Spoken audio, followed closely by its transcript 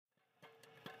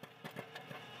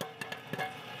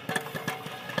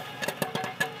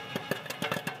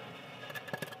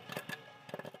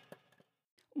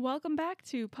Welcome back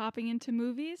to Popping Into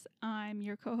Movies. I'm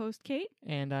your co-host Kate,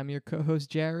 And I'm your co-host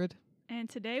Jared. and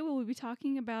today we'll be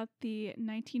talking about the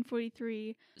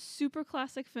 1943 super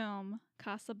classic film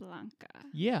Casablanca.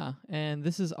 Yeah, and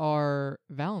this is our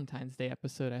Valentine's Day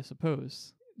episode, I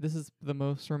suppose. This is the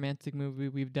most romantic movie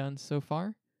we've done so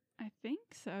far. I think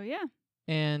so, yeah.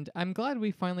 And I'm glad we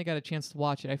finally got a chance to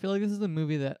watch it. I feel like this is a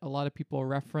movie that a lot of people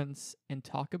reference and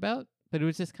talk about, but it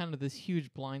was just kind of this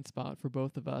huge blind spot for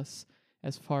both of us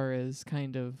as far as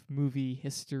kind of movie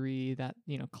history, that,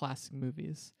 classic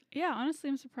movies. Yeah,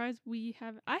 honestly, I'm surprised I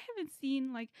haven't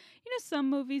seen, some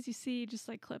movies you see just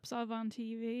like clips of on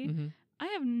TV. Mm-hmm. I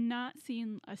have not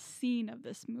seen a scene of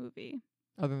this movie.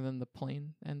 Other than the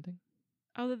plane ending.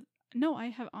 No, I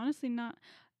have honestly not.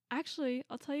 Actually,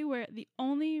 I'll tell you where the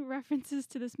only references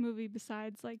to this movie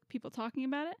besides like people talking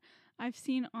about it, I've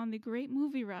seen on the Great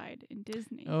Movie Ride in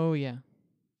Disney. Oh, yeah.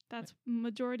 That's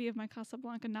majority of my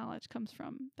Casablanca knowledge comes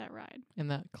from that ride.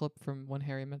 And that clip from When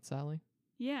Harry Met Sally.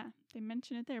 Yeah, they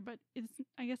mention it there, but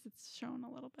I guess it's shown a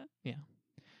little bit. Yeah.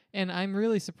 And I'm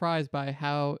really surprised by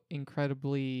how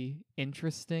incredibly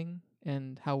interesting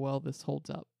and how well this holds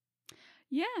up.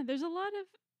 Yeah, there's a lot of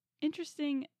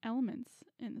interesting elements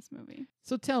in this movie.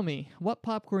 So tell me, what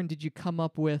popcorn did you come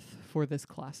up with for this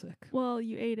classic? Well,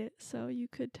 you ate it, so you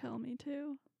could tell me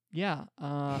too. Yeah.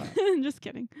 Just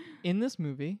kidding. In this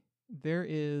movie, there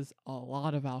is a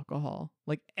lot of alcohol.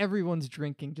 Like everyone's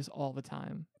drinking just all the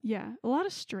time. Yeah, a lot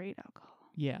of straight alcohol.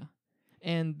 Yeah.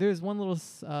 And there's one little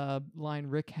line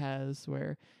Rick has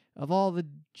where, of all the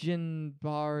gin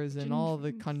bars in all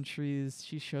the countries,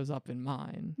 she shows up in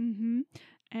mine. Mm-hmm.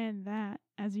 And that,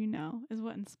 as you know, is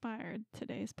what inspired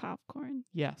today's popcorn.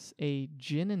 Yes, a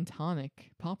gin and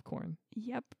tonic popcorn.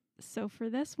 Yep. So for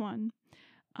this one,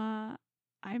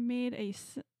 I made a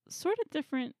sort of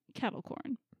different kettle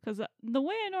corn. Because the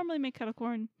way I normally make kettle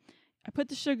corn, I put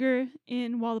the sugar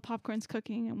in while the popcorn's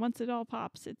cooking, and once it all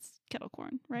pops, it's kettle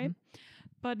corn, right? Mm-hmm.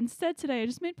 But instead today, I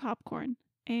just made popcorn,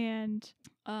 and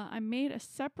I made a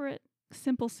separate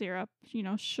simple syrup,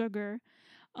 sugar.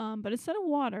 But instead of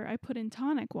water, I put in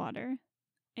tonic water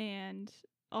and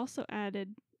also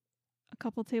added a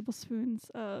couple tablespoons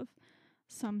of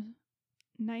some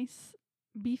nice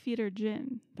Beefeater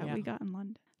gin that we got in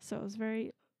London. So it was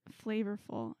very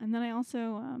flavorful. And then I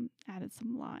also added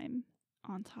some lime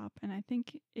on top, and I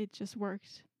think it just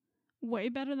worked way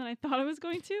better than I thought it was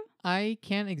going to. I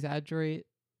can't exaggerate.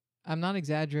 I'm not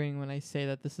exaggerating when I say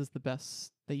that this is the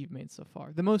best that you've made so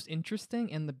far. The most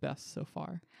interesting and the best so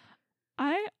far.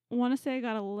 I want to say I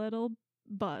got a little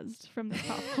buzzed from the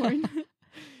popcorn.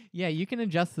 Yeah, you can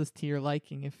adjust this to your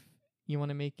liking if you want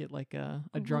to make it like a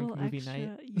drunk movie extra,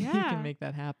 night. Yeah. You can make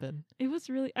that happen. It was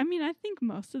really, I think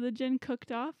most of the gin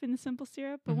cooked off in the simple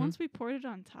syrup, but once we poured it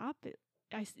on top, it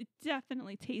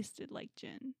definitely tasted like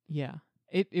gin. Yeah.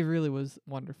 It really was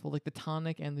wonderful. Like the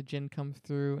tonic and the gin come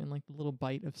through, and like the little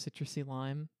bite of citrusy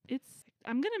lime.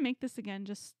 I'm going to make this again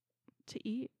just to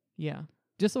eat. Yeah.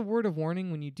 Just a word of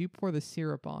warning, when you do pour the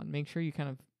syrup on, make sure you kind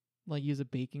of like use a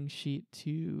baking sheet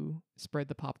to spread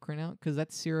the popcorn out, because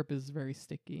that syrup is very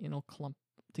sticky and it'll clump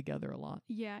together a lot.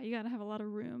 Yeah, you got to have a lot of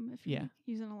room if you're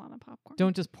using a lot of popcorn.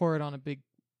 Don't just pour it on a big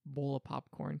bowl of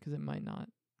popcorn, because it might not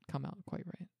come out quite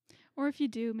right. Or if you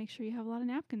do, make sure you have a lot of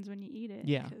napkins when you eat it.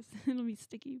 Yeah. Because it'll be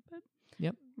sticky, but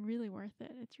yep, really worth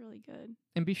it. It's really good.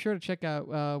 And be sure to check out,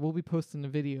 we'll be posting a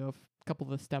video of a couple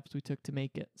of the steps we took to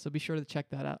make it. So be sure to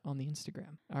check that out on the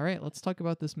Instagram. All right, let's talk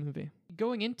about this movie.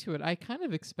 Going into it, I kind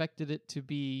of expected it to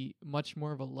be much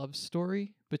more of a love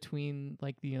story between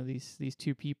these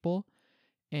two people.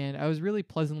 And I was really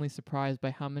pleasantly surprised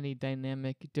by how many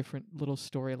dynamic, different little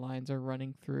storylines are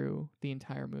running through the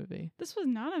entire movie. This was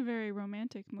not a very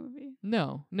romantic movie.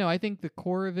 No, I think the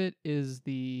core of it is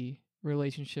the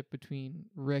relationship between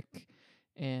Rick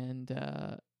and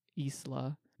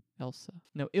Ilsa.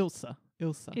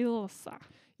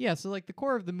 Yeah, so like the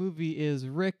core of the movie is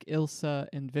Rick, Ilsa,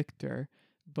 and Victor,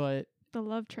 but the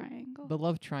love triangle.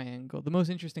 The most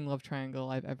interesting love triangle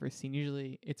I've ever seen.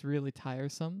 Usually it's really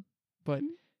tiresome, but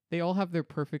they all have their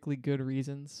perfectly good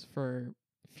reasons for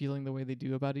feeling the way they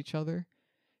do about each other.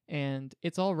 And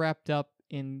it's all wrapped up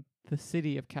in the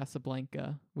city of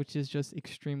Casablanca, which is just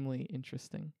extremely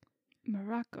interesting.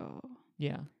 Morocco.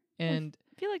 Yeah. And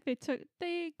I feel like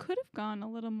they could have gone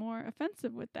a little more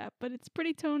offensive with that, but it's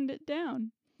pretty toned it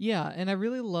down. Yeah, and I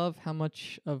really love how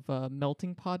much of a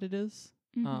melting pot it is.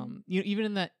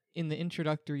 Even in the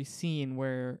introductory scene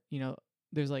where,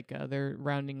 there's like they're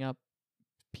rounding up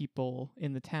people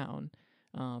in the town.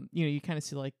 You kind of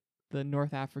see like the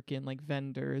North African like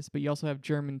vendors, but you also have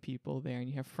German people there, and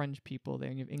you have French people there,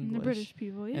 and you have English and the British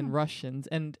people, and Russians,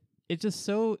 and it's just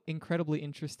so incredibly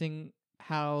interesting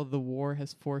how the war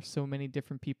has forced so many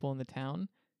different people in the town,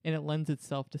 and it lends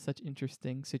itself to such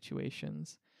interesting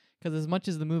situations. Because as much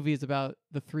as the movie is about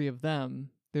the three of them,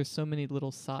 there's so many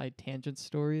little side tangent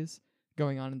stories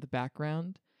going on in the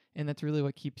background, and that's really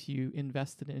what keeps you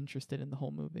invested and interested in the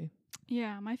whole movie.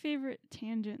 Yeah, my favorite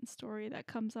tangent story that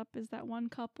comes up is that one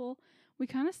couple we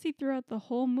kind of see throughout the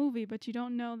whole movie, but you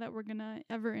don't know that we're going to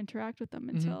ever interact with them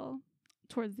until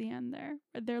towards the end there.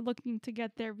 They're looking to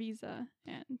get their visa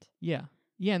and Yeah.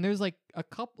 Yeah, and there's like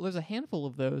there's a handful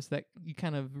of those that you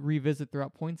kind of revisit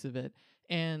throughout points of it.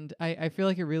 And I feel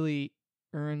like it really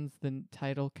earns the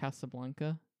title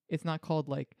Casablanca. It's not called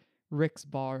like Rick's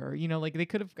Bar, or, like they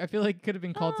could have, I feel like it could have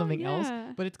been called something else,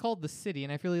 but it's called the city.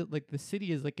 And I feel like the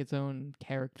city is like its own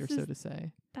character, so to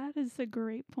say. That is a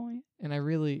great point. And I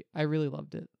really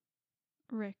loved it.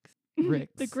 Rick's.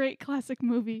 Rick's. The great classic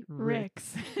movie,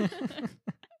 Rick's.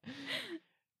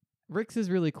 Rick's is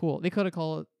really cool. They could have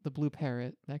called it the Blue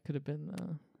Parrot. That could have been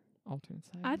the alternate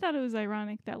side. I thought it was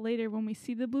ironic that later when we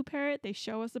see the blue parrot, they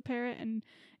show us a parrot, and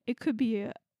it could be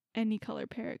any color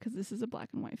parrot because this is a black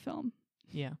and white film.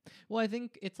 Yeah. Well, I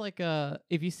think it's like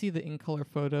if you see the in-color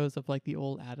photos of like the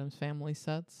old Addams Family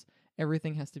sets,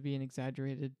 everything has to be an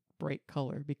exaggerated bright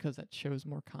color because that shows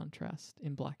more contrast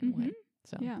in black and white.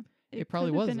 So yeah, it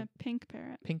probably was been a pink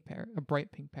parrot. Pink parrot, a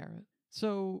bright pink parrot.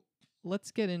 So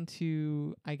let's get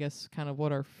into, I guess, kind of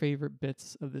what our favorite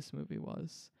bits of this movie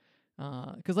was.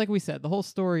 Because like we said, the whole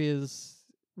story is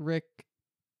Rick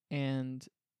and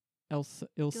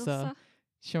Ilsa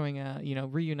showing,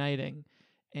 reuniting,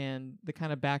 and the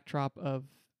kind of backdrop of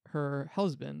her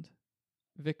husband,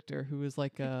 Victor, who is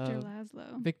like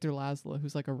Victor Laszlo,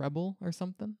 who's like a rebel or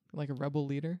something, like a rebel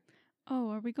leader. Oh,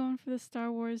 are we going for the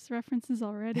Star Wars references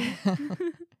already?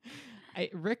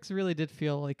 Rick's really did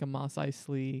feel like a Mos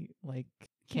Eisley like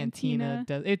cantina.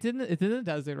 It's in the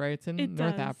desert, right? It's in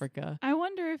North Africa. I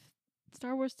wonder if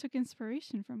Star Wars took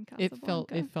inspiration from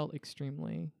Casablanca. It felt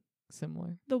extremely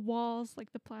similar. The walls,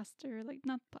 like the plaster, like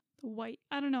not the white.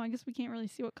 I don't know. I guess we can't really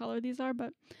see what color these are,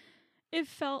 but it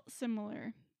felt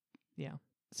similar. Yeah.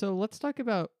 So let's talk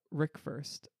about Rick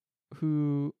first,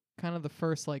 who kind of the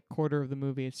first like quarter of the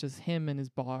movie, it's just him and his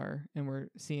bar, and we're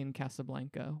seeing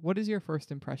Casablanca. What is your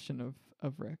first impression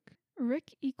of Rick?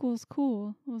 Rick equals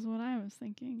cool was what I was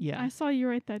thinking. Yeah. I saw you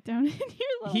write that down in your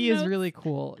little He notes. is really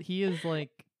cool. He is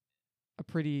like a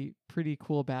pretty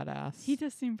cool badass. He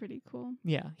does seem pretty cool.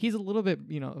 Yeah. He's a little bit,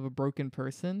 of a broken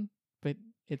person, but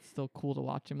it's still cool to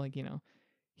watch him. Like,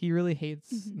 he really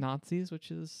hates Nazis, which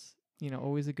is,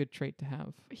 always a good trait to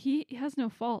have. He has no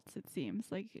faults, it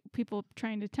seems. Like people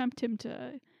trying to tempt him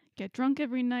to get drunk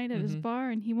every night at his bar,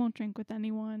 and he won't drink with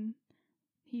anyone.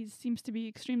 He seems to be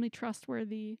extremely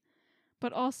trustworthy,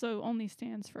 but also only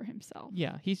stands for himself.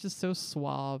 Yeah, he's just so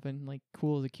suave and like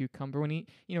cool as a cucumber when he,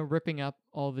 ripping up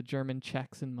all the German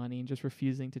checks and money and just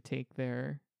refusing to take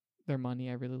their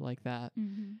money. I really like that.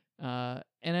 And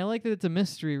I like that it's a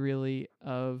mystery really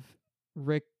of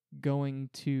Rick going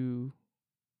to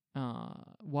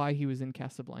why he was in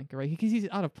Casablanca, right? Because he's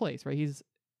out of place, right? Is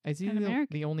he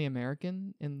the only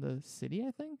American in the city,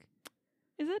 I think?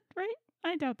 Is it right?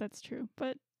 I doubt that's true,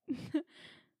 but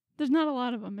there's not a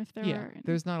lot of them if there are. Yeah,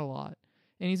 there's not a lot.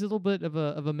 And he's a little bit of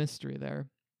a mystery there.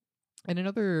 And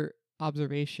another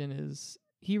observation is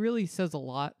he really says a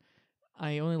lot.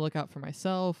 I only look out for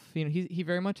myself. He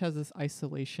very much has this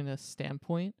isolationist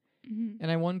standpoint.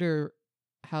 And I wonder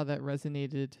how that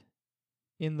resonated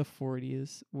in the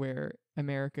 40s, where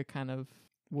America kind of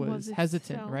was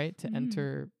hesitant, right, to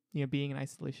enter, being an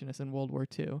isolationist in World War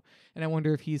II. And I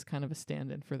wonder if he's kind of a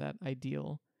stand-in for that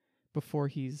ideal before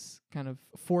he's kind of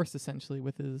forced essentially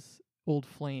with his old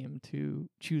flame to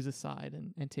choose a side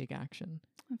and take action.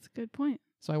 That's a good point.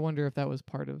 So I wonder if that was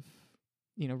part of,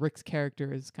 Rick's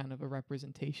character is kind of a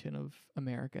representation of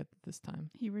America at this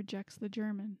time. He rejects the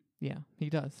German. Yeah,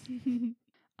 he does.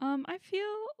 I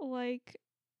feel like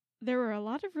there were a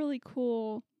lot of really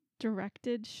cool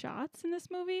directed shots in this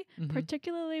movie,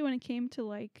 particularly when it came to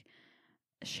like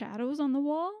shadows on the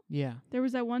wall. Yeah. There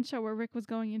was that one shot where Rick was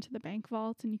going into the bank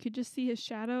vault and you could just see his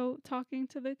shadow talking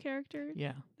to the character.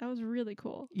 Yeah. That was really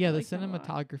cool. Yeah, the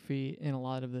cinematography in a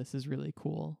lot of this is really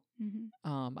cool.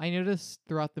 I noticed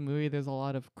throughout the movie there's a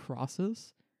lot of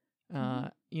crosses.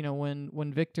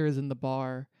 When Victor is in the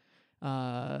bar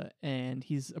and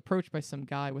he's approached by some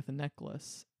guy with a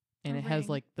necklace, and it has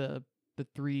like the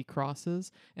 3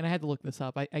 crosses, and I had to look this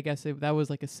up. I guess that was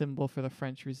like a symbol for the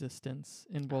French resistance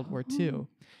in World War II.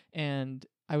 And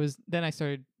I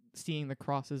started seeing the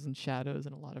crosses and shadows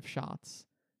in a lot of shots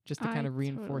just to kind of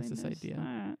reinforce this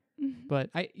idea. But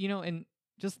and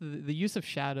just the use of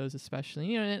shadows,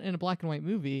 especially, in a black and white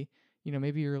movie,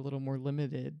 maybe you're a little more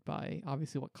limited by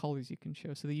obviously what colors you can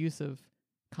show. So the use of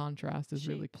contrast is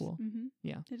really cool. Mm-hmm.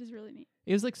 Yeah. It is really neat.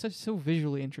 It was like so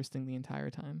visually interesting the entire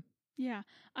time. Yeah.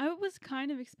 I was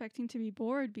kind of expecting to be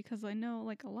bored because I know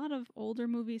like a lot of older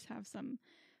movies have some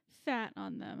fat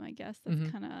on them, I guess.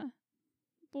 That's kind of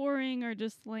boring or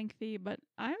just lengthy, but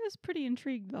I was pretty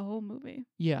intrigued the whole movie.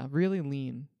 Yeah, really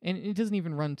lean. And it doesn't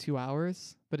even run 2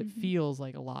 hours, but it feels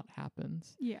like a lot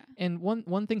happens. Yeah. And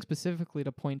one thing specifically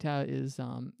to point out is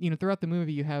throughout the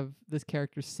movie you have this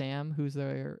character Sam, who's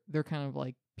their kind of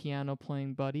like piano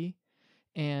playing buddy.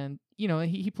 And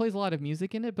he plays a lot of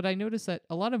music in it, but I noticed that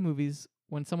a lot of movies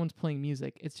when someone's playing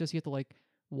music, it's just you have to like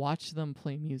watch them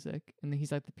play music and then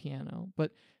he's at the piano.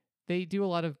 But they do a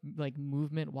lot of like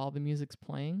movement while the music's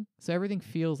playing. So everything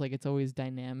feels like it's always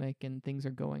dynamic and things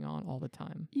are going on all the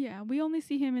time. Yeah, we only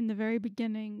see him in the very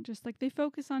beginning. Just like they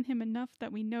focus on him enough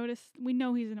that we know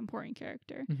he's an important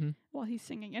character while he's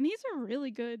singing. And he's a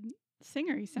really good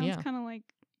singer. He sounds kind of like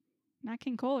Nat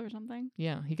King Cole or something.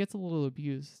 Yeah, he gets a little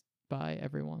abused by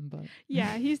everyone, but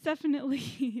yeah, he's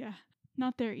definitely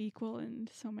not their equal in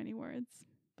so many words.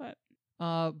 But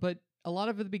a lot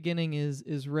of the beginning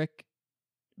is Rick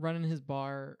running his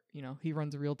bar. He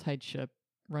runs a real tight ship,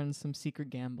 runs some secret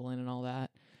gambling and all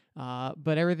that.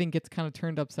 But everything gets kind of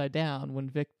turned upside down when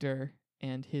Victor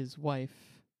and his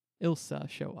wife, Ilsa,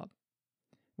 show up,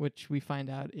 which we find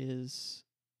out is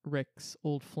Rick's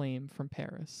old flame from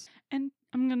Paris. And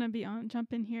I'm going to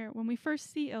jump in here. When we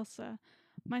first see Ilsa,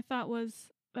 my thought was,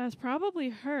 that's probably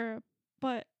her,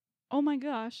 but oh my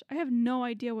gosh, I have no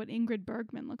idea what Ingrid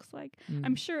Bergman looks like.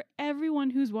 I'm sure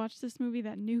everyone who's watched this movie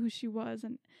that knew who she was,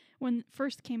 and when it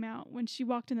first came out, when she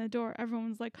walked in the door, everyone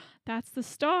was like, that's the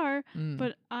star.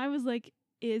 But I was like,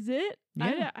 is it?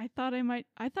 Yeah. I thought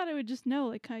I would just know,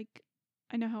 like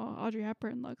I know how Audrey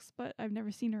Hepburn looks, but I've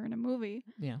never seen her in a movie.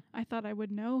 Yeah. I thought I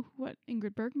would know what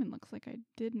Ingrid Bergman looks like. I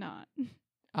did not.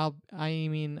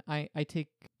 I take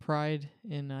pride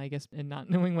in not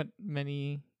knowing what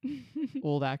many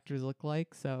old actors look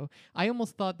like. So I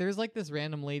almost thought there's like this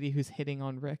random lady who's hitting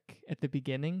on Rick at the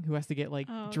beginning who has to get like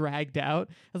dragged out.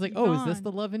 I was like, is this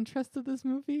the love interest of this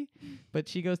movie? But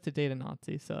she goes to date a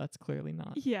Nazi, so that's clearly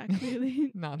not. Yeah,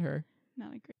 clearly not her.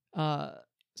 Not a great.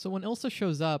 So when Ilsa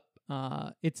shows up,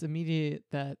 it's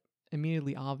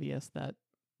immediately obvious that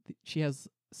she has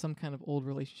some kind of old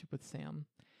relationship with Sam.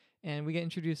 And we get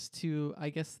introduced to, I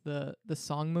guess, the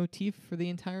song motif for the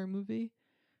entire movie,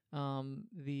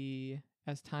 the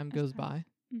As Time Goes By,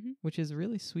 which is a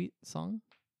really sweet song.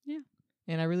 Yeah.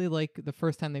 And I really like the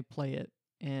first time they play it,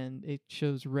 and it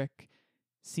shows Rick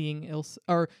seeing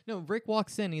Ilsa, Rick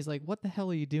walks in, he's like, what the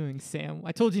hell are you doing, Sam?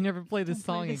 I told you never play this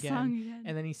song again.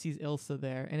 And then he sees Ilsa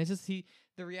there, and it's just the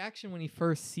reaction when he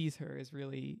first sees her is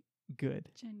really good.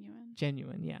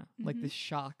 Genuine, yeah. Like the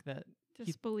shock that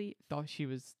disbelief. He thought she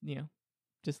was,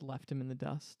 just left him in the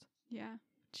dust. Yeah.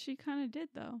 She kind of did,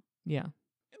 though. Yeah.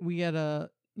 We get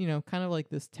kind of like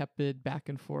this tepid back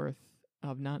and forth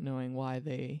of not knowing why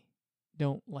they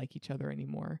don't like each other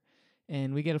anymore.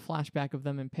 And we get a flashback of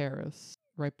them in Paris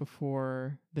right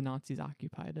before the Nazis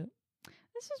occupied it.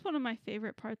 This was one of my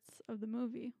favorite parts of the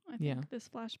movie, I think, this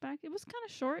flashback. It was kind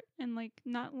of short and, like,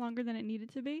 not longer than it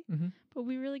needed to be, but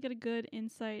we really get a good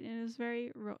insight, and it was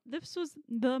very... this was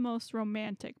the most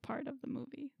romantic part of the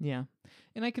movie. Yeah.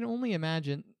 And I can only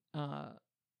imagine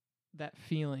that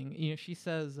feeling. She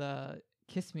says,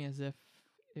 kiss me as if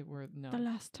it were... No. The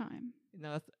last time.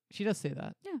 No, she does say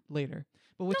that later.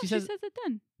 But what she says it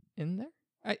then. In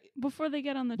there? Before they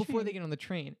get on the train. Before they get on the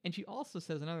train. And she also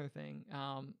says another thing.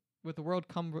 With the world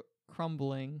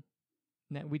crumbling,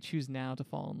 we choose now to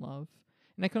fall in love.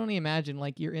 And I can only imagine,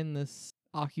 like, you're in this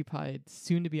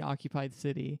soon-to-be occupied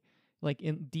city, like,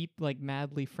 in deep, like,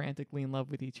 madly, frantically in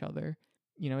love with each other.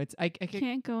 It's... I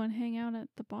can't go and hang out at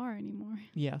the bar anymore.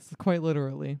 Yes, quite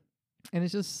literally. And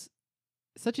it's just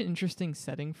such an interesting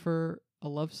setting for a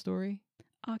love story.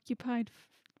 Occupied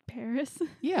Paris.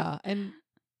 Yeah, and,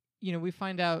 we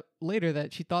find out later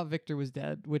that she thought Victor was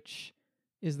dead, which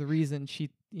is the reason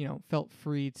she, felt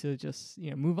free to just,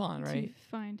 move on, right? To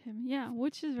find him. Yeah,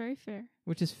 which is very fair.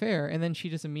 Which is fair. And then she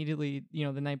just immediately,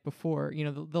 the night before,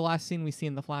 the last scene we see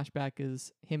in the flashback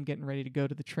is him getting ready to go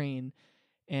to the train.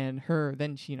 And her,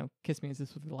 then she, kissed me as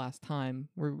this was the last time.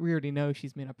 We already know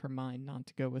she's made up her mind not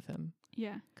to go with him.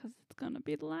 Yeah, because it's going to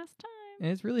be the last time.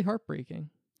 And it's really heartbreaking.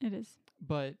 It is.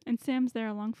 And Sam's there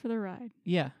along for the ride.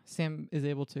 Yeah, Sam is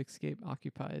able to escape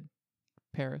occupied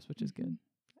Paris, which is good.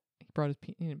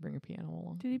 He didn't bring a piano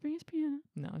along. Did he bring his piano?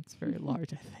 No, it's very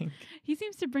large, I think. He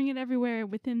seems to bring it everywhere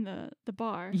within the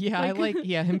bar. Yeah, I like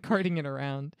him carting it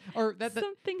around. Or that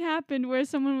something happened where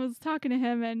someone was talking to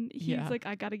him and he's Yeah. like,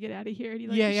 I gotta get out of here. And he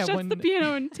Yeah, shuts the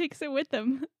piano and takes it with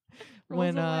him.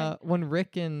 Rolls away. when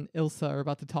Rick and Ilsa are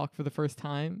about to talk for the first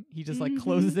time, he just like Mhm.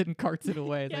 closes it and carts it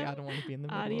away. It's like, Yeah. I don't want to be in the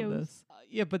middle Adios. of this.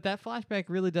 Yeah, but that flashback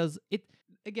really does it.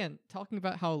 Again, talking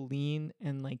about how lean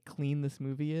and like clean this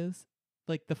movie is,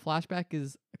 like the flashback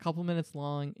is a couple minutes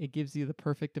long. It gives you the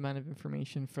perfect amount of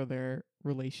information for their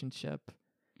relationship,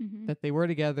 Mhm. that they were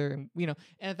together, and and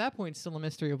at that point, it's still a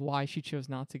mystery of why she chose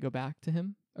not to go back to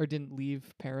him or didn't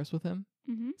leave Paris with him.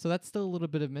 Mhm. So that's still a little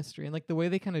bit of mystery, and like the way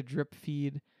they kind of drip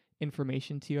feed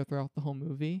information to you throughout the whole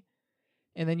movie,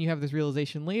 and then you have this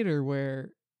realization later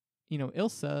where,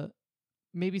 Ilsa,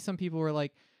 maybe some people were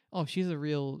like, oh, she's a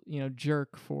real,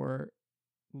 jerk for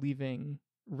leaving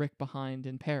Rick behind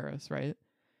in Paris, right?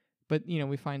 But,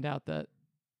 we find out that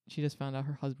she just found out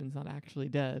her husband's not actually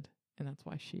dead, and that's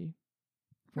why she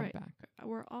went Right. back.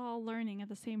 We're all learning at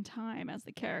the same time as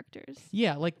the characters.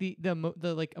 Yeah, like the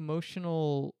like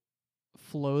emotional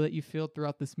flow that you feel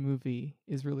throughout this movie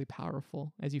is really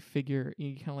powerful as you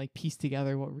kind of like piece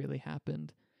together what really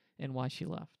happened and why she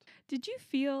left. Did you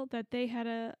feel that they had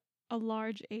a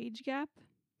large age gap?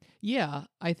 Yeah,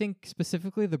 I think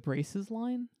specifically the braces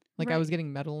line. Like I Right. was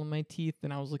getting metal in my teeth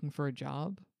and I was looking for a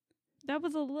job. That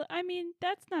was I mean,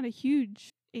 that's not a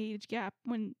huge age gap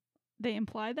when they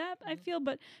imply that, I feel,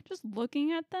 but just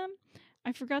looking at them,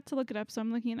 I forgot to look it up, so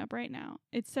I'm looking it up right now.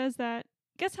 It says that,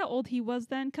 guess how old he was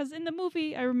then? Because in the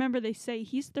movie, I remember they say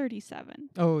he's 37.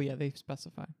 Oh yeah, they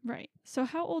specify. Right. So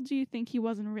how old do you think he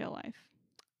was in real life?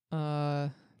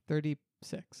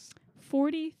 36.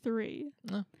 43.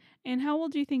 Oh. And how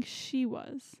old do you think she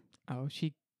was? Oh,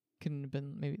 she couldn't have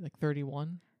been maybe like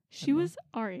 31. She don't know. was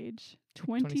our age, Like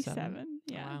 27? 27.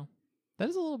 Oh, Yeah. wow. That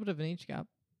is a little bit of an age gap.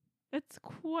 That's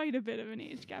quite a bit of an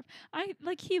age gap.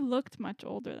 He looked much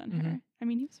older than her. Mhm. I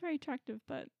mean, he was very attractive,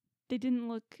 but they didn't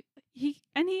look. He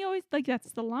always, like,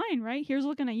 that's the line, right? Here's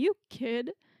looking at you,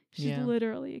 kid. She's Yeah.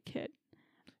 literally a kid.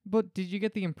 But did you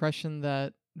get the impression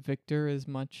that Victor is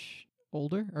much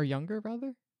older or younger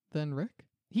rather than Rick?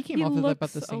 He came He off of looks about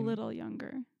the a same. little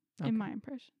younger, Okay. in my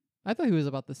impression. I thought he was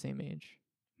about the same age.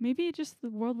 Maybe just the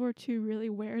World War II really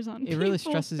wears on. It really people's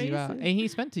stresses you out. faces. And he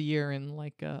spent a year in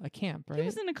like a camp, right? He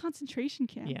was in a concentration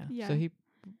camp. Yeah. So he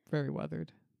very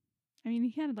weathered. I mean,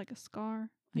 he had like a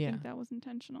scar. I Yeah. think that was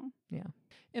intentional.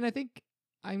 And I think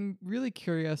I'm really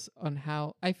curious on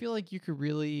how I feel like you could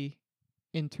really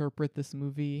interpret this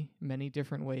movie many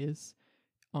different ways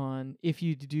on if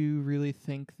you do really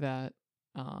think that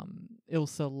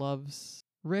Ilsa loves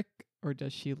Rick or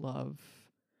does she love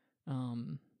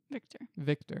Victor.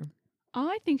 Victor. Oh,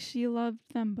 I think she loved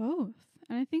them both.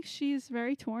 And I think she's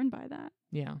very torn by that.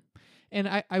 Yeah. And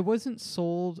I wasn't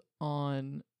sold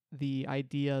on the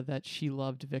idea that she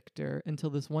loved Victor until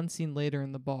this one scene later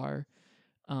in the bar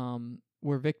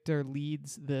where Victor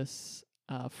leads this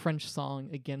French song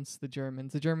against the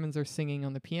Germans. The Germans are singing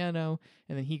on the piano,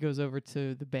 and then he goes over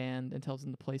to the band and tells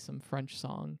them to play some French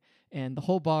song. And the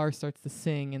whole bar starts to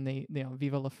sing, and they,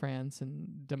 Viva la France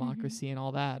and democracy and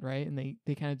all that, right? And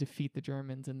they kind of defeat the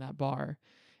Germans in that bar.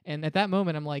 And at that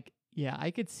moment, I'm like, yeah,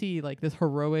 I could see like this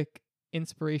heroic,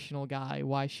 inspirational guy,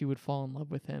 why she would fall in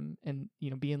love with him and,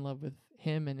 be in love with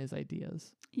him and his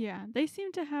ideas. Yeah, they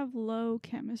seem to have low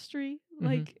chemistry.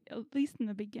 Like, at least in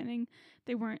the beginning,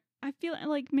 they weren't. I feel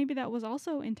like maybe that was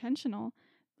also intentional.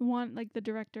 The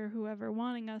director, whoever,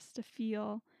 wanting us to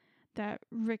feel that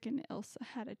Rick and Ilsa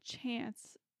had a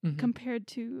chance compared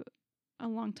to a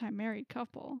longtime married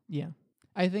couple. Yeah.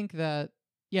 I think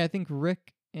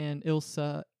Rick and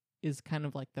Ilsa is kind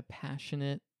of like the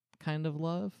passionate kind of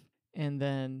love. And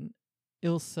then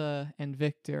Ilsa and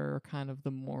Victor are kind of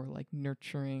the more like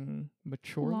nurturing,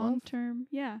 mature Long love. term,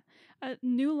 yeah.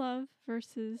 New love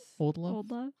versus Old love.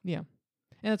 old love. Yeah.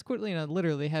 And it's quickly,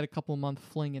 literally they had a couple month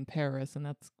fling in Paris, and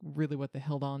that's really what they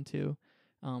held on to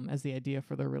as the idea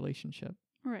for their relationship.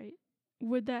 Right.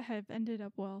 Would that have ended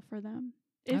up well for them?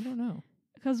 I don't know.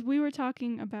 Because we were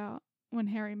talking about When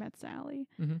Harry Met Sally,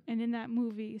 Mhm. and in that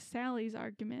movie, Sally's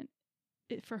argument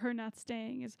for her not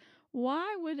staying is,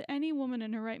 why would any woman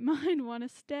in her right mind want to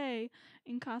stay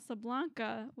in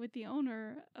Casablanca with the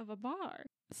owner of a bar?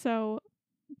 So,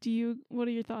 what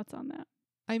are your thoughts on that?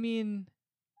 I mean,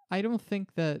 I don't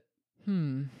think that.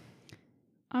 I'm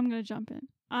gonna jump in.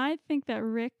 I think that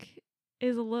Rick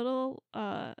is a little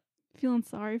feeling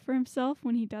sorry for himself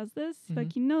when he does this.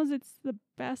 Like, he knows it's the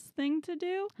best thing to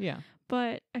do, Yeah.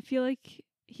 but I feel like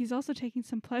he's also taking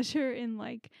some pleasure in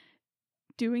like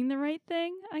doing the right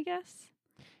thing, I guess.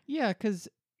 Yeah, because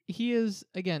he is,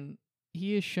 again,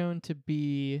 he is shown to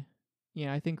be,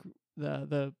 I think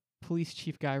the police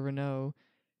chief guy, Renault,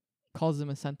 calls him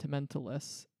a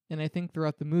sentimentalist. And I think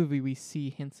throughout the movie we see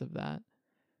hints of that,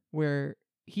 where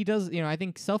he does, I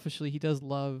think selfishly he does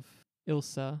love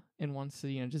Ilsa and wants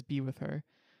to, just be with her.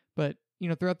 But,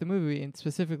 throughout the movie, and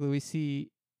specifically, we see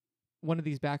one of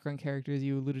these background characters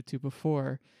you alluded to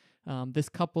before, this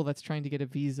couple that's trying to get a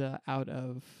visa out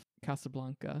of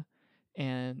Casablanca,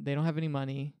 and they don't have any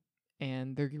money,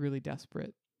 and they're really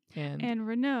desperate. And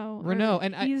Renault.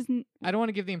 And I don't want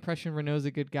to give the impression Renault's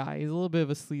a good guy. He's a little bit of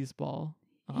a sleazeball.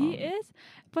 He is,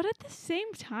 but at the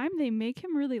same time, they make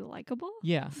him really likable.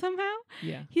 Yeah. Somehow.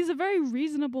 Yeah. He's a very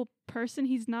reasonable person.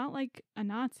 He's not like a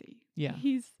Nazi. Yeah.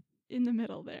 He's in the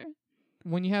middle there.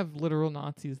 When you have literal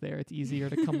Nazis there, it's easier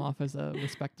to come off as a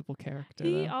respectable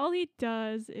character. All he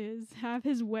does is have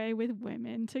his way with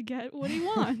women to get what he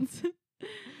wants.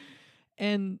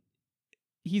 And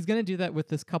he's going to do that with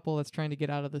this couple that's trying to get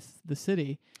out of the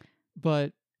city.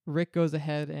 But Rick goes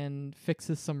ahead and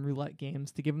fixes some roulette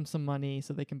games to give them some money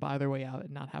so they can buy their way out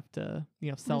and not have to,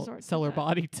 sell her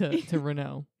body to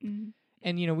Renault. Mm-hmm.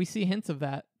 And, we see hints of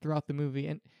that throughout the movie.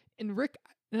 And Rick,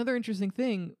 another interesting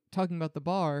thing, talking about the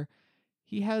bar,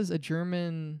 he has a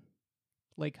German,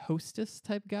 hostess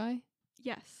type guy.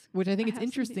 Yes. Which I think it's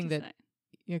interesting that... say.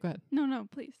 Yeah, go ahead. No,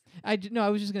 please. I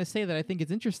was just going to say that I think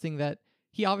it's interesting that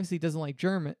he obviously doesn't like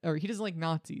German, or he doesn't like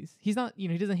Nazis. He's not,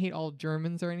 he doesn't hate all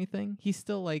Germans or anything. He's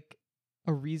still like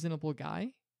a reasonable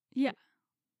guy. Yeah.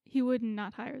 He would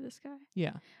not hire this guy.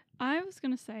 Yeah. I was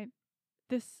going to say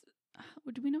this.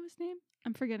 Do we know his name?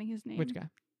 I'm forgetting his name. Which guy?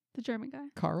 The German guy.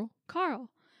 Carl.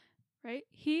 Right?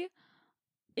 He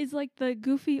is like the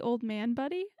goofy old man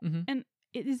buddy. Mm-hmm. And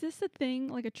is this a thing,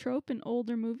 like a trope in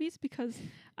older movies? Because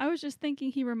I was just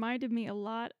thinking he reminded me a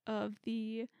lot of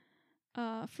the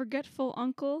forgetful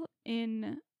uncle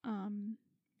in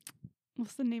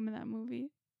what's the name of that movie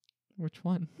Which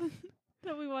one?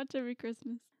 that we watch every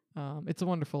Christmas? It's a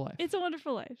Wonderful Life. It's a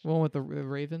Wonderful Life. One with the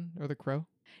raven or the crow.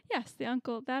 Yes, that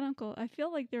uncle. I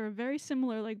feel like they were very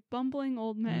similar, like bumbling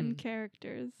old men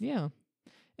characters. Yeah,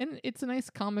 and it's a nice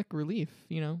comic relief.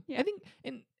 Yeah. I think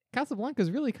and Casablanca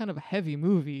is really kind of a heavy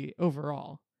movie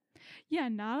overall. Yeah,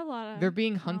 not a lot of. They're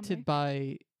being hunted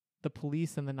by the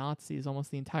police and the Nazis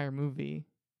almost the entire movie.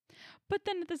 But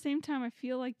then at the same time, I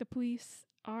feel like the police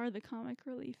are the comic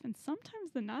relief, and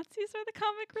sometimes the Nazis are the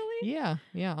comic relief.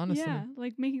 Yeah, honestly. Yeah,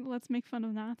 like let's make fun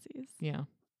of Nazis. Yeah.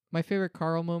 My favorite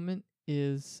Carl moment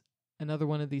is another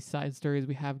one of these side stories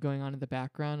we have going on in the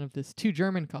background of this two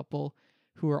German couple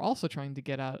who are also trying to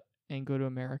get out and go to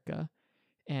America.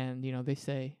 And, they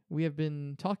say, we have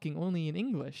been talking only in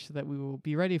English so that we will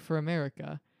be ready for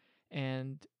America.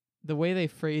 And the way they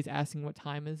phrase asking what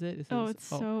time is it? It's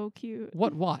so cute.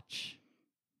 What watch?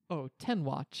 10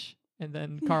 watch. And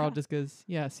then Carl just goes,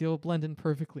 yes, you'll blend in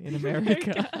perfectly in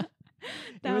America.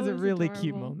 It was a really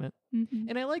cute moment. Mm-hmm.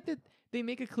 And I like that they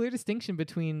make a clear distinction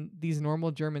between these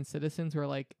normal German citizens who are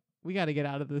like, we got to get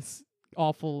out of this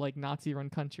awful, Nazi-run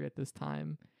country at this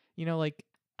time.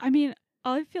 I mean,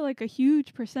 I feel like a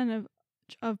huge percent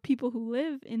of people who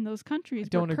live in those countries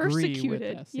don't were agree persecuted.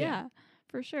 with this. Yeah,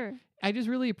 for sure. I just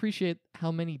really appreciate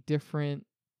how many different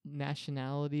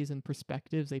nationalities and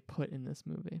perspectives they put in this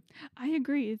movie. I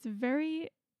agree. It's very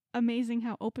amazing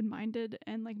how open-minded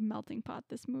and melting pot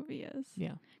this movie is.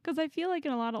 Yeah. Because I feel like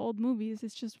in a lot of old movies,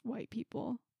 it's just white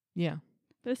people. Yeah.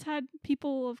 This had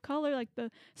people of color, like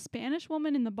the Spanish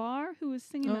woman in the bar who was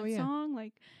singing that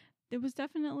song. It was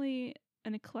definitely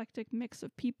an eclectic mix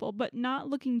of people, but not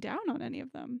looking down on any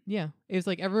of them. Yeah. It was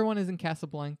like everyone is in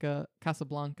Casablanca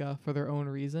for their own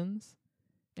reasons.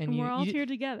 And we're all here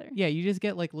together. Yeah, you just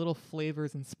get little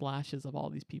flavors and splashes of all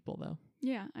these people, though.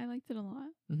 Yeah, I liked it a lot.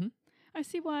 Mm-hmm. I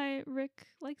see why Rick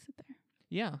likes it there.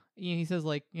 Yeah. He says,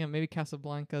 maybe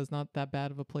Casablanca is not that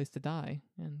bad of a place to die.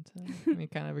 And I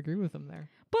kind of agree with him there.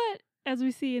 But as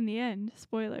we see in the end,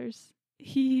 spoilers,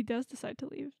 he does decide to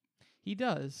leave. He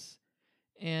does.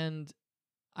 And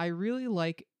I really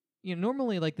like,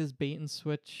 normally this bait and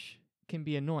switch can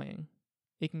be annoying.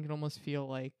 It can almost feel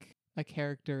like a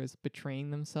character is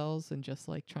betraying themselves and just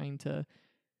trying to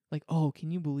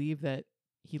can you believe that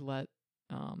he let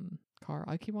Carl,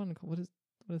 I keep wanting to call, what is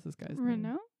this guy's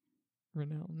name?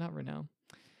 Renault, not Renault.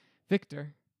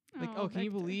 Victor. Can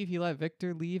you believe he let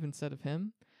Victor leave instead of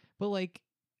him? But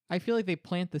I feel like they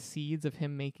plant the seeds of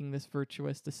him making this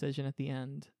virtuous decision at the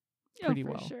end pretty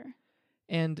well. Sure.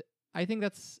 And I think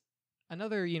that's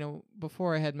another,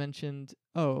 before I had mentioned,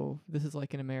 this is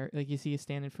an America, you see a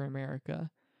stand-in for America.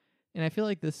 And I feel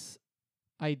like this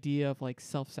idea of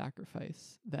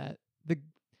self-sacrifice that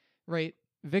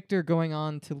Victor going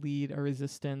on to lead a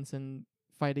resistance and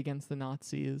fight against the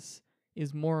Nazis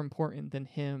is more important than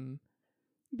him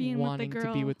Being wanting with the to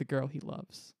girl. be with the girl he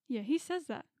loves. Yeah, he says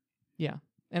that. Yeah.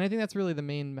 And I think that's really the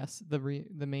main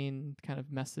the main kind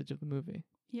of message of the movie.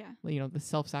 Yeah, You know, the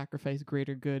self-sacrifice,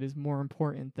 greater good is more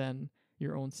important than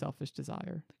your own selfish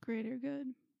desire, the greater good.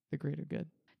 the greater good.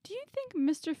 Do you think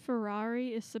Mr. Ferrari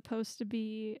is supposed to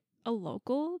be a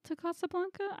local to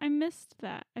Casablanca? I missed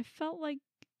that. I felt like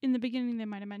in the beginning they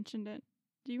might have mentioned it.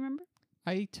 Do you remember?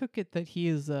 I took it that he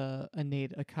is a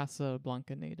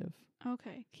Casablanca native.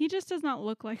 Okay. He just does not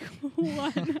look like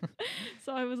one.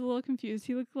 So I was a little confused.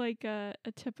 He looked like a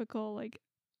typical, like,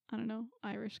 I don't know,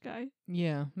 Irish guy.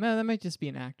 Yeah, no, that might just be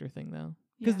an actor thing though,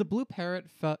 because Yeah. the Blue Parrot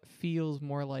feels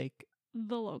more like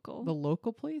The local. the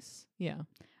local place. Yeah,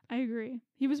 I agree.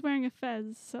 He was wearing a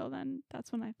fez, so then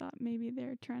that's when I thought maybe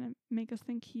they're trying to make us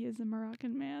think he is a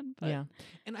Moroccan man. But yeah,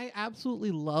 and I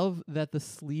absolutely love that the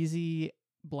sleazy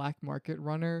black market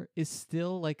runner is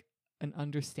still like an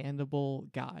understandable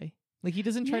guy. Like he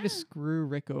doesn't try to Yeah. screw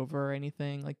Rick over or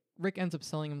anything. Like Rick ends up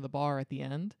selling him the bar at the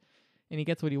end, and he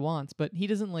gets what he wants, but he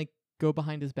doesn't like go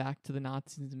behind his back to the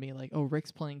Nazis and be like, "Oh,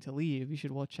 Rick's planning to leave. You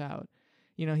should watch out."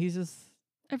 You know, he's just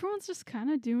everyone's just kind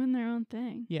of doing their own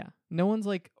thing. yeah. No one's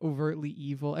like overtly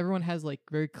evil. Everyone has like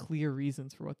very clear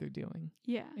reasons for what they're doing.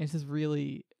 Yeah. And it's just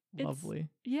really It's- lovely.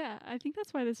 Yeah, I think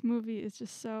that's why this movie is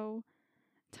just so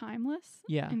timeless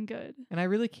Yeah. and good. And I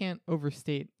really can't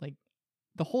overstate like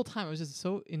the whole time it was just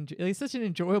so it's such an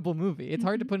enjoyable movie. It's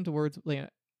hard to Mhm. put into words. Like,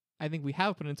 I think we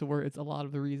have put into words a lot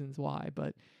of the reasons why,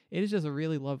 but it is just a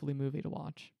really lovely movie to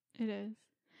watch. It is.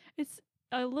 It's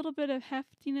a little bit of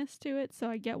heftiness to it, so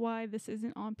I get why this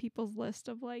isn't on people's list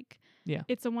of like, Yeah.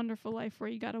 It's a Wonderful Life where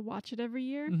you got to watch it every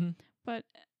year. Mm-hmm. But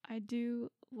I do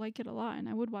like it a lot, and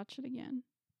I would watch it again.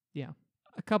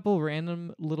 A couple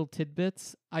random little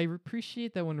tidbits. I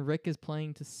appreciate that when Rick is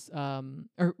playing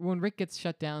or when Rick gets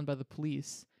shut down by the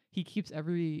police, he keeps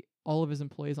all of his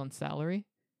employees on salary.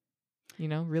 You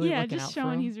know, really yeah, looking just out for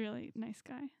showing him. he's a really nice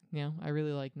guy. Yeah, I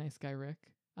really like nice guy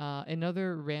Rick.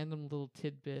 Another random little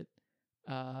tidbit.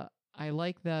 I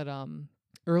like that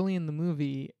early in the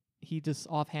movie he just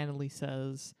offhandedly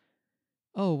says,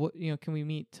 "Oh, can we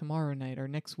meet tomorrow night or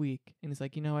next week?" And he's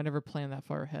like, I never planned that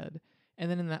far ahead. And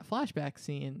then in that flashback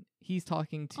scene, he's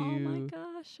talking to Oh my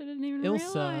gosh, I didn't even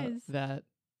Ilsa realize. that,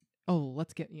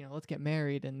 let's get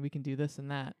married and we can do this and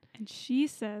that. And she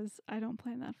says, "I don't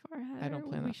plan that far ahead." I don't or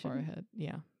plan we that far shouldn't." ahead.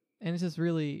 Yeah. And it's just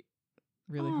really,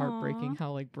 really heartbreaking Aw.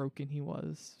 how like broken he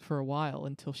was for a while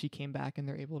until she came back and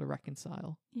they're able to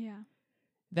reconcile. Yeah.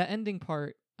 That ending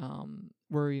part,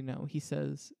 where, he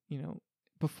says,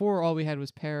 before all we had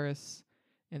was Paris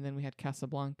and then we had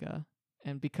Casablanca.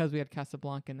 And because we had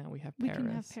Casablanca, now we have We Paris.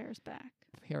 can have Paris back.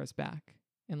 Paris back.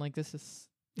 And like it's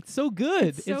so good.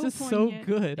 It's so just poignant.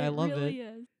 so good. I love really it.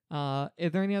 is. Are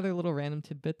there any other little random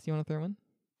tidbits you want to throw in?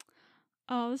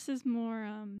 Oh, this is more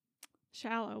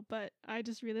shallow, but I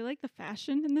just really like the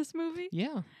fashion in this movie.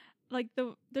 Yeah. Like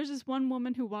there's this one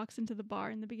woman who walks into the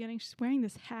bar in the beginning. She's wearing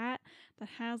this hat that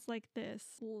has like this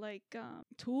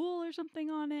tool or something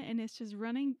on it, and it's just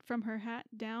running from her hat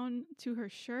down to her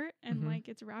shirt, and Mhm. like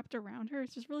it's wrapped around her.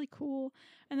 It's just really cool.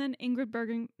 And then Ingrid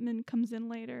Bergman comes in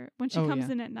later when she Oh, comes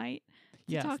yeah. in at night.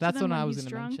 Yes, talk to that's them what I when was he's going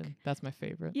to drunk. mention. That's my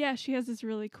favorite. Yeah, she has this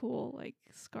really cool like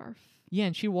scarf. Yeah,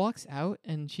 and she walks out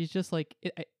and she's just like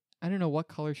I don't know what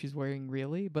color she's wearing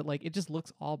really, but like it just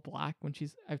looks all black when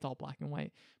it's all black and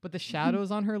white. But the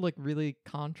shadows on her like really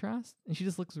contrast, and she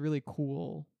just looks really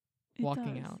cool It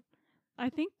walking does. out. I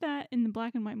think that in the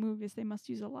black and white movies they must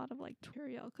use a lot of like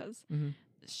material because Mm-hmm.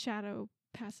 shadow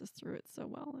passes through it so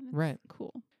well, and it's Right.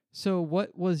 cool. So,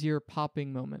 what was your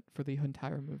popping moment for the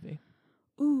entire movie?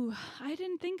 Ooh, I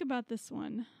didn't think about this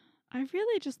one. I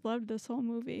really just loved this whole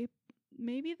movie.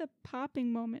 Maybe the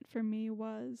popping moment for me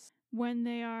was when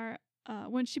they are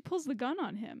when she pulls the gun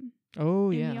on him Oh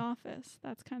in yeah, the office.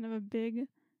 That's kind of a big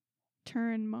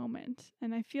turn moment,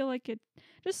 and I feel like it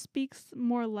just speaks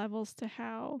more levels to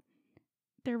how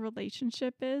their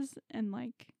relationship is and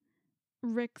like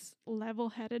Rick's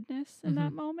level-headedness in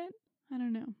that moment. I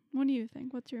don't know. What do you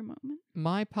think? What's your moment?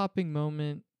 my popping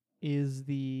moment is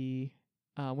the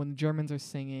when the Germans are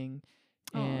singing.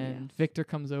 Oh, And yes. Victor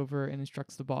comes over and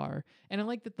instructs the bar. And I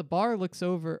like that the bar looks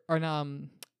over, or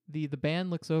the band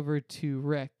looks over to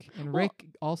Rick, and Well- Rick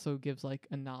also gives like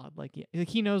a nod, like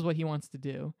he knows what he wants to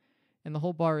do. And the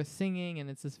whole bar is singing, and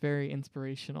it's just very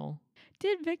inspirational.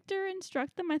 Did Victor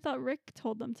instruct them? I thought Rick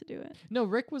told them to do it. No,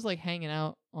 Rick was like hanging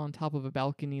out on top of a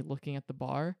balcony looking at the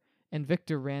bar, and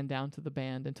Victor ran down to the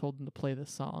band and told them to play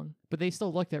this song. But they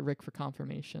still looked at Rick for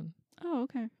confirmation. Oh,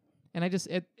 okay. And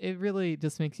it really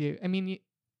just makes you, I mean,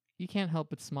 you can't help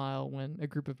but smile when a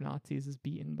group of Nazis is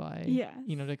beaten by, Yes.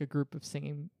 you know, like a group of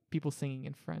people singing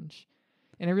in French.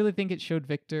 And I really think it showed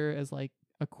Victor as like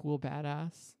a cool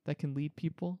badass that can lead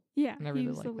people. Yeah, And I he really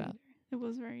was the like that. leader. It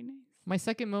was very nice. My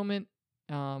second moment,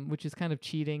 which is kind of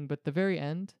cheating, but the very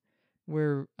end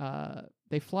where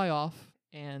they fly off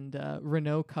and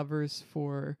Renault covers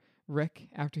for Rick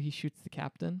after he shoots the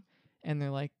captain, and they're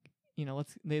like, you know,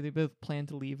 they both plan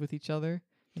to leave with each other,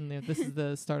 and this is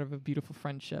the start of a beautiful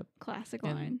friendship. Classic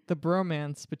And line. the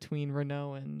bromance between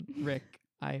Renault and Rick,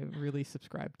 I really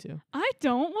subscribe to. I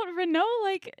don't want Renault,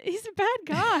 like, he's a bad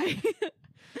guy.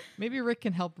 Maybe Rick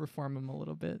can help reform him a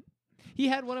little bit. He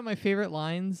had one of my favorite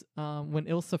lines when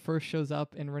Ilsa first shows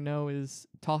up and Renault is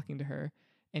talking to her,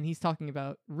 and he's talking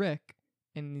about Rick,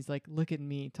 and he's like, look at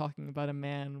me talking about a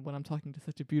man when I'm talking to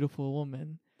such a beautiful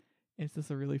woman. It's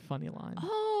just a really funny line.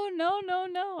 Oh,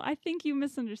 no. I think you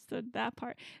misunderstood that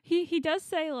part. He does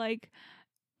say, like,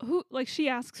 she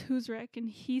asks who's Rick, and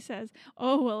he says,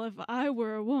 oh, well, if I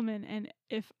were a woman and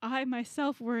if I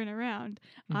myself weren't around,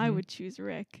 I Mhm. would choose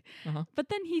Rick. Uh-huh. But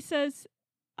then he says,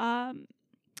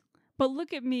 but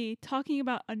look at me talking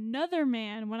about another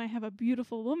man when I have a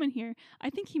beautiful woman here. I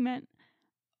think he meant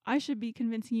I should be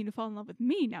convincing you to fall in love with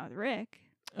me, not with Rick.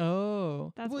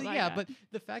 Oh. That's well, what I yeah, got. but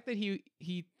the fact that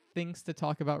he thinks to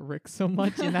talk about Rick so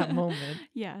much in that moment,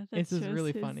 Yeah, it's that's just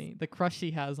really funny. The crush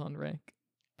he has on Rick,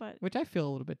 But which I feel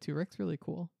a little bit too. Rick's really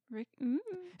cool. Rick, ooh.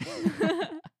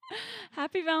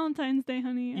 Happy Valentine's Day,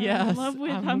 honey. Yes, I'm in love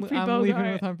with I'm Humphrey leaving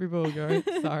Bogart. with Humphrey Bogart.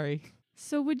 Sorry.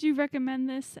 So would you recommend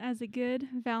this as a good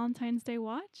Valentine's Day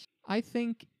watch? I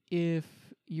think if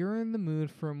you're in the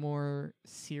mood for a more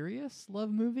serious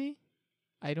love movie,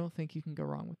 I don't think you can go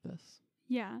wrong with this.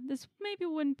 Yeah, this maybe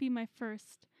wouldn't be my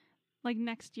first, like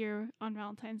next year on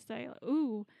Valentine's Day. Like,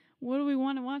 ooh, what do we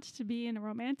want to watch to be in a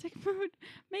romantic mood?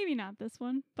 Maybe not this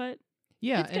one, but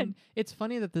Yeah, It's and good. it's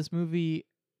funny that this movie,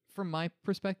 from my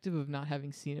perspective of not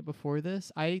having seen it before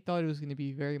this, I thought it was going to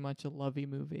be very much a lovey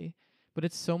movie, but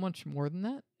it's so much more than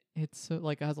that. It's so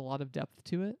like it has a lot of depth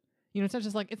to it. You know, it's not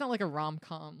just like it's not like a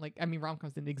rom-com. Like I mean,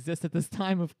 rom-coms didn't exist at this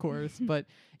time, of course, but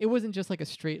it wasn't just like a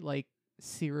straight like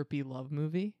syrupy love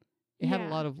movie. It had a Yeah.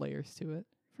 lot of layers to it.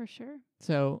 for sure.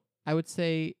 So I would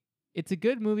say it's a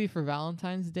good movie for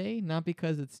Valentine's Day, not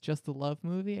because it's just a love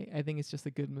movie. I think it's just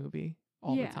a good movie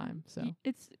all Yeah. the time. So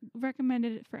It's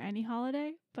recommended for any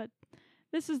holiday, but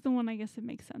this is the one I guess it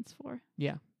makes sense for.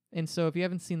 yeah. And so if you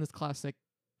haven't seen this classic,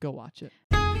 go watch it.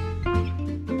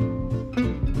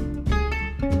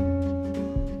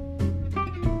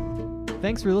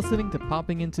 Thanks for listening to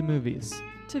Popping Into Movies.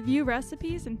 To view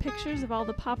recipes and pictures of all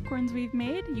the popcorns we've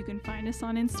made, you can find us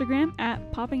on Instagram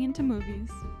at Popping Into Movies.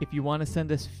 If you want to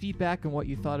send us feedback on what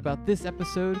you thought about this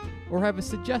episode or have a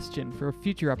suggestion for a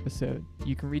future episode,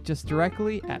 you can reach us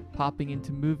directly at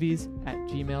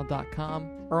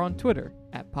poppingintomovies@gmail.com or on Twitter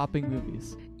at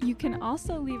poppingmovies. You can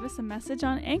also leave us a message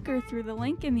on Anchor through the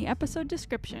link in the episode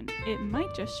description. It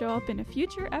might just show up in a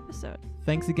future episode.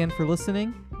 Thanks again for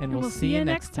listening, and we'll see you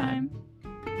next time.